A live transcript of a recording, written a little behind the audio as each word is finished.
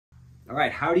All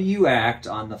right, how do you act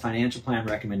on the financial plan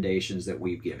recommendations that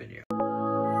we've given you?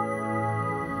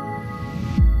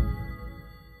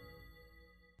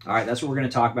 All right, that's what we're going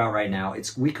to talk about right now.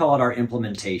 We call it our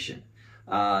implementation.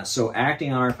 So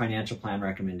acting on our financial plan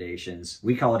recommendations,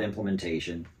 we call it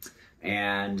implementation.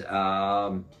 And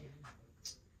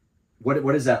what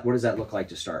does that look like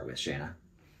to start with, Shaina?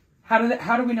 How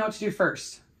do we know what to do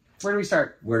first? Where do we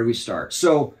start? Where do we start?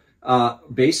 So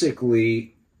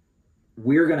basically,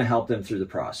 we're going to help them through the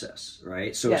process,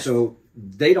 right? So Yes. So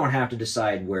they don't have to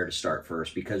decide where to start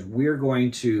first, because we're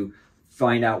going to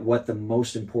find out what the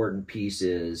most important piece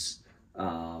is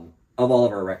of all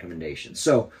of our recommendations.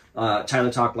 So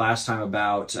Tyler talked last time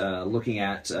about looking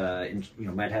at,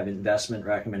 might have investment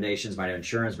recommendations, might have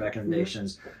insurance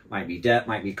recommendations, might be debt,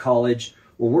 might be college.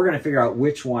 Well, we're going to figure out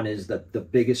which one is the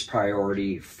biggest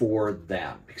priority for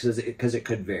them, because it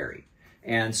could vary.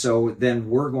 And so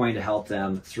then we're going to help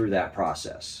them through that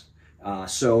process.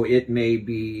 So it may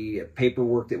be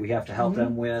paperwork that we have to help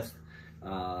them with,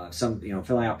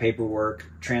 filling out paperwork,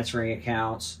 transferring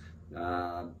accounts,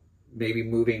 maybe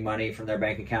moving money from their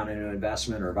bank account into an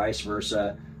investment or vice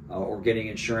versa, or getting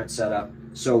insurance set up.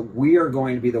 So we are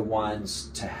going to be the ones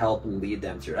to help lead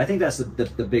them through it. I think that's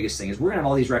the biggest thing, is we're going to have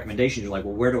all these recommendations. You're like,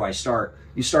 well, where do I start?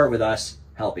 You start with us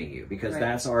helping you, because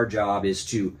that's our job, is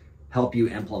to help you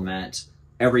implement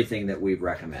everything that we've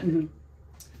recommended.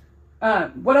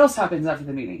 What else happens after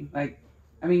the meeting?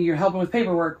 You're helping with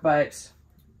paperwork, but...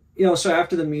 So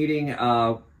after the meeting,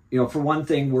 for one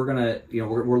thing, we're going to,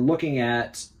 we're looking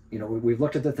at, we've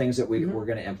looked at the things that we're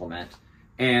going to implement.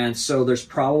 And so there's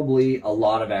probably a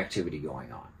lot of activity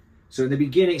going on. So in the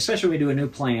beginning, especially when we do a new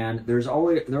plan, there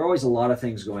are always a lot of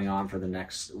things going on for the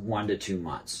next 1 to 2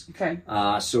 months. Okay.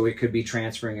 So it could be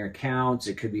transferring your accounts,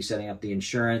 it could be setting up the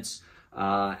insurance.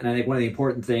 And I think one of the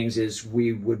important things is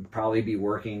we would probably be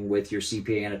working with your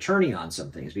CPA and attorney on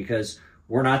some things, because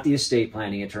we're not the estate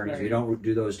planning attorneys. We don't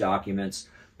do those documents,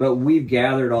 but we've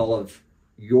gathered all of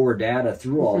your data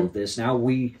through all of this. Now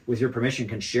we, with your permission,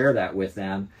 can share that with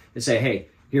them and say, hey,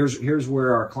 here's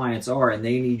where our clients are and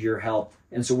they need your help.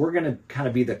 And so we're going to kind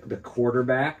of be the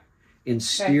quarterback in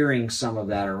steering some of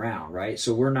that around, right?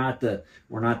 So we're not the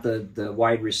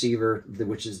wide receiver,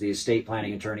 which is the estate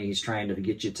planning attorney. He's trying to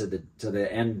get you to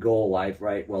the end goal life,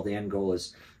 right? Well, the end goal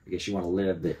is, I guess you want to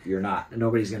live, but you're not.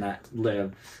 Nobody's going to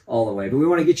live all the way, but we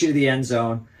want to get you to the end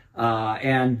zone.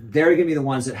 And they're going to be the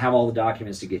ones that have all the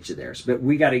documents to get you there. So, but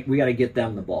we got to get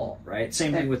them the ball, right?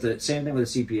 Same thing with the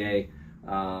CPA.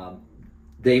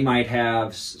 They might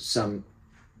have some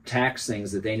tax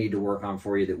things that they need to work on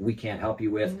for you that we can't help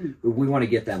you with, but we want to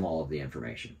get them all of the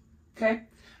information. Okay.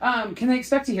 Can they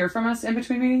expect to hear from us in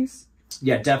between meetings?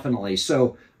 Yeah, definitely.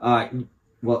 So,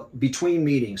 between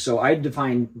meetings. So I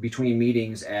define between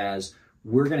meetings as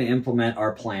we're going to implement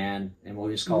our plan, and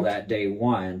we'll just call that day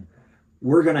one.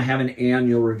 We're going to have an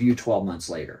annual review 12 months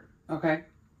later. Okay.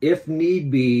 If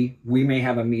need be, we may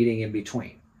have a meeting in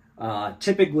between.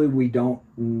 Typically, we don't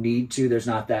need to. There's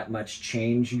not that much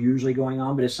change usually going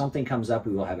on, but if something comes up,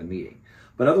 we will have a meeting.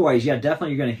 But otherwise, yeah, definitely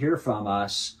you're going to hear from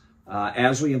us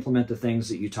as we implement the things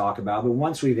that you talk about. But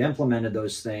once we've implemented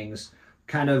those things,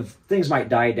 things might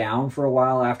die down for a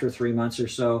while after 3 months or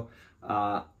so.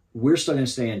 We're still going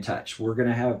to stay in touch. We're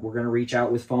going to reach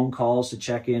out with phone calls to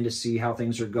check in to see how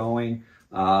things are going.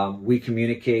 We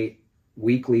communicate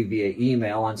weekly via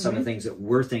email on some of the things that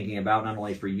we're thinking about, not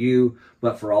only for you,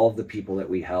 but for all of the people that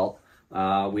we help.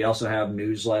 We also have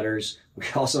newsletters. We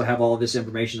also have all of this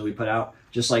information that we put out,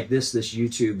 just like this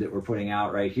YouTube that we're putting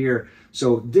out right here.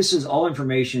 So this is all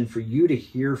information for you to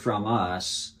hear from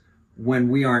us when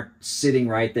we aren't sitting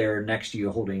right there next to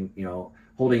you holding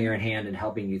your hand and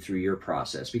helping you through your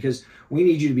process, because we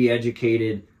need you to be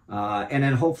educated. And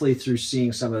then hopefully through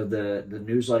seeing some of the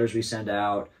newsletters we send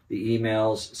out, the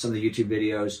emails, some of the YouTube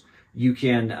videos, you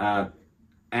can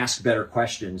ask better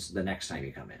questions the next time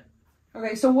you come in.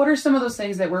 Okay, so what are some of those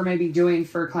things that we're maybe doing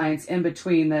for clients in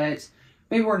between that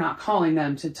maybe we're not calling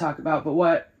them to talk about, but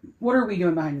what are we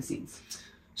doing behind the scenes?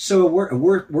 So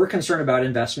we're concerned about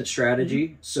investment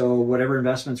strategy. So whatever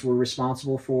investments we're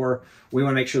responsible for, we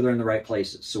want to make sure they're in the right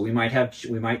places. So we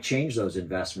might change those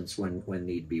investments when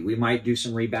need be. We might do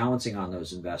some rebalancing on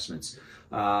those investments.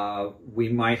 We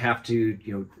might have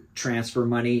to transfer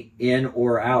money in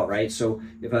or out, right? So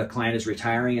if a client is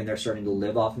retiring and they're starting to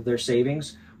live off of their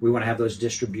savings, we want to have those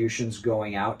distributions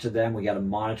going out to them. We got to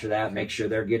monitor that, make sure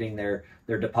they're getting their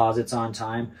deposits on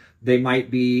time. They might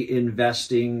be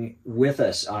investing with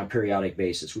us on a periodic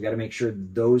basis. We got to make sure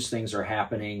those things are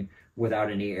happening without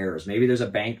any errors. Maybe there's a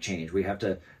bank change. We have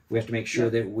to make sure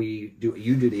that you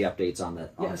do the updates on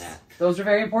that. Those are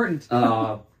very important.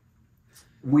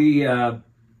 the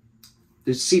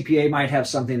CPA might have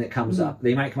something that comes up.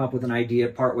 They might come up with an idea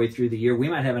partway through the year. We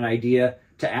might have an idea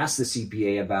to ask the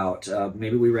CPA about.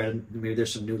 Maybe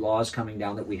there's some new laws coming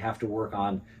down that we have to work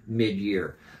on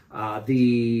mid-year.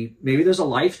 Maybe there's a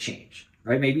life change,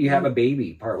 right? Maybe you have a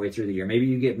baby partway through the year. Maybe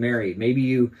you get married. Maybe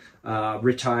you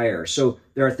retire. So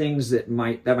there are things that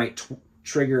might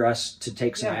trigger us to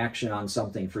take some action on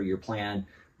something for your plan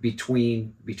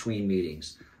between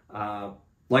meetings.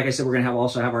 Like I said, we're going to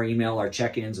also have our email, our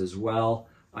check-ins as well.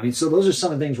 I mean, so those are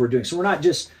some of the things we're doing. So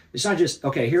it's not just,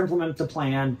 okay, here, implement the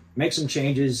plan, make some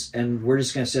changes, and we're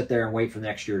just going to sit there and wait for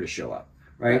next year to show up,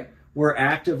 right? We're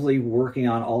actively working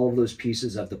on all of those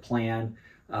pieces of the plan,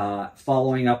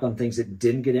 following up on things that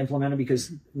didn't get implemented,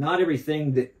 because not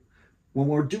everything when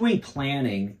we're doing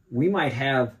planning, we might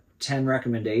have 10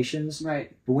 recommendations,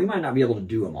 right? But we might not be able to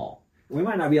do them all. We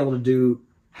might not be able to do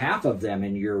half of them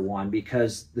in year one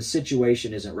because the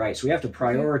situation isn't right. So we have to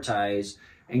prioritize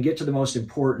and get to the most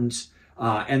important,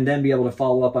 and then be able to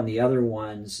follow up on the other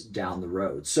ones down the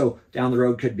road. So down the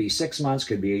road could be 6 months,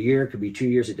 could be a year, could be 2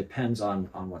 years. It depends on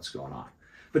what's going on.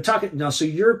 But so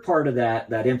you're part of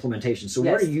that implementation. So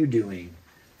what are you doing?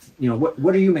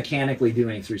 What are you mechanically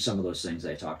doing through some of those things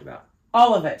I talked about?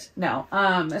 All of it. No.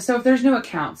 So if there's new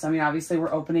accounts, I mean, obviously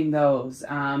we're opening those,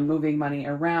 moving money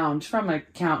around from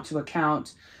account to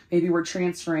account. Maybe we're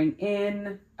transferring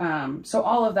in. So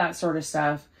all of that sort of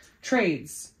stuff.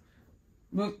 Trades.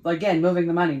 Moving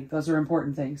the money. Those are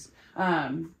important things.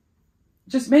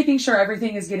 Just making sure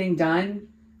everything is getting done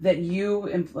that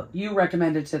you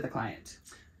recommended to the client.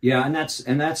 Yeah, and that's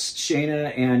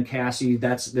Shaina and Cassie.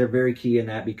 They're very key in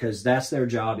that, because that's their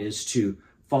job, is to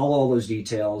follow all those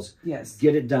details,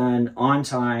 get it done on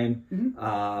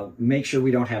time, make sure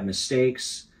we don't have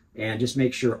mistakes, and just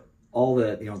make sure all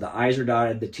the I's are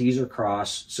dotted, the T's are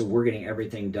crossed, so we're getting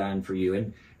everything done for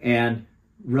you, and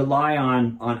rely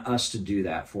on us to do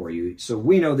that for you. So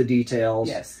we know the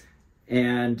details,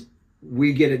 and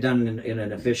we get it done in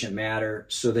an efficient manner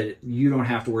so that you don't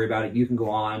have to worry about it. You can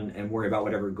go on and worry about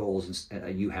whatever goals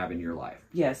you have in your life.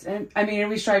 Yes. And I mean,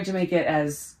 we strive to make it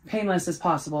as painless as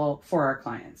possible for our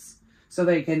clients so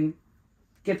they can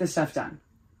get the stuff done.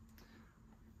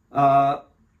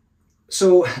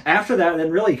 So after that,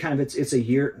 then really kind of it's a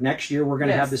year. Next year, we're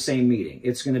going to have the same meeting.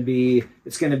 It's going to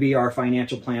be our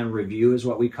financial plan review is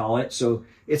what we call it. So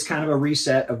it's kind of a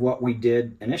reset of what we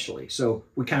did initially. So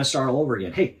we kind of start all over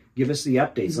again. Hey, give us the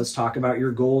updates. Let's talk about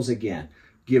your goals again.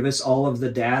 Give us all of the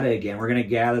data again. We're going to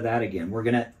gather that again. We're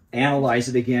going to analyze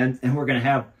it again, and we're going to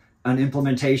have an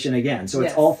implementation again. So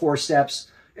it's all 4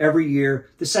 steps every year.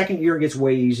 The second year gets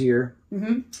way easier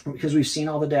because we've seen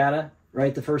all the data,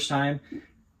 right, the first time.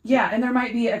 Yeah, and there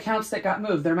might be accounts that got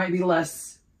moved. There might be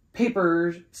less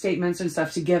paper statements and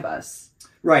stuff to give us.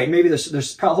 Right. Maybe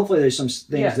hopefully there's some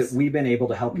things that we've been able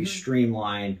to help you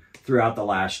streamline throughout the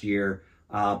last year.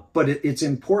 But it's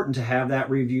important to have that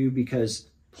review because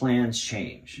plans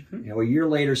change. A year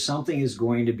later, something is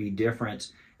going to be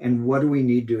different. And what do we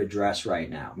need to address right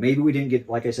now? Maybe we didn't get,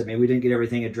 like I said, maybe we didn't get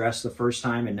everything addressed the first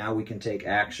time, and now we can take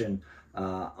action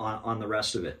on the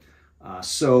rest of it.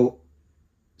 So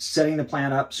setting the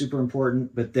plan up, super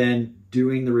important, but then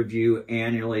doing the review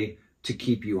annually to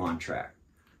keep you on track.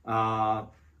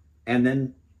 And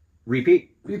then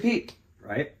repeat.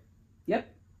 Right? Yep.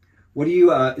 What do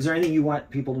you, is there anything you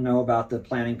want people to know about the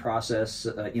planning process?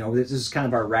 This is kind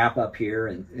of our wrap up here,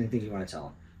 and anything you want to tell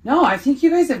them? No, I think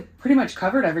you guys have pretty much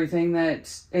covered everything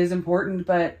that is important,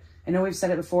 but I know we've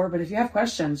said it before, but if you have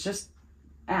questions, just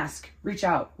ask, reach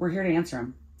out. We're here to answer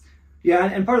them. Yeah,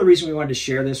 and part of the reason we wanted to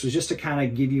share this was just to kind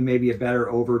of give you maybe a better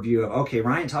overview of, okay,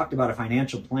 Ryan talked about a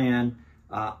financial plan.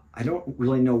 I don't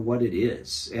really know what it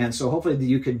is. And so hopefully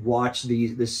you could watch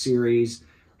this series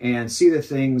and see the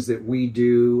things that we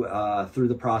do through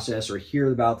the process, or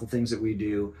hear about the things that we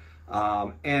do,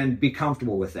 and be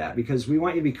comfortable with that, because we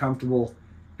want you to be comfortable,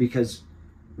 because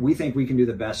we think we can do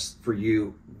the best for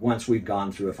you once we've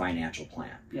gone through a financial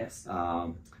plan. Yes.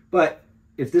 But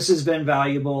if this has been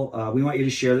valuable, we want you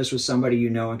to share this with somebody you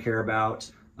know and care about.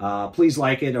 Please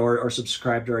like it or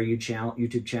subscribe to our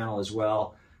YouTube channel as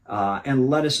well. And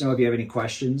let us know if you have any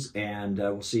questions, and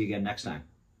we'll see you again next time.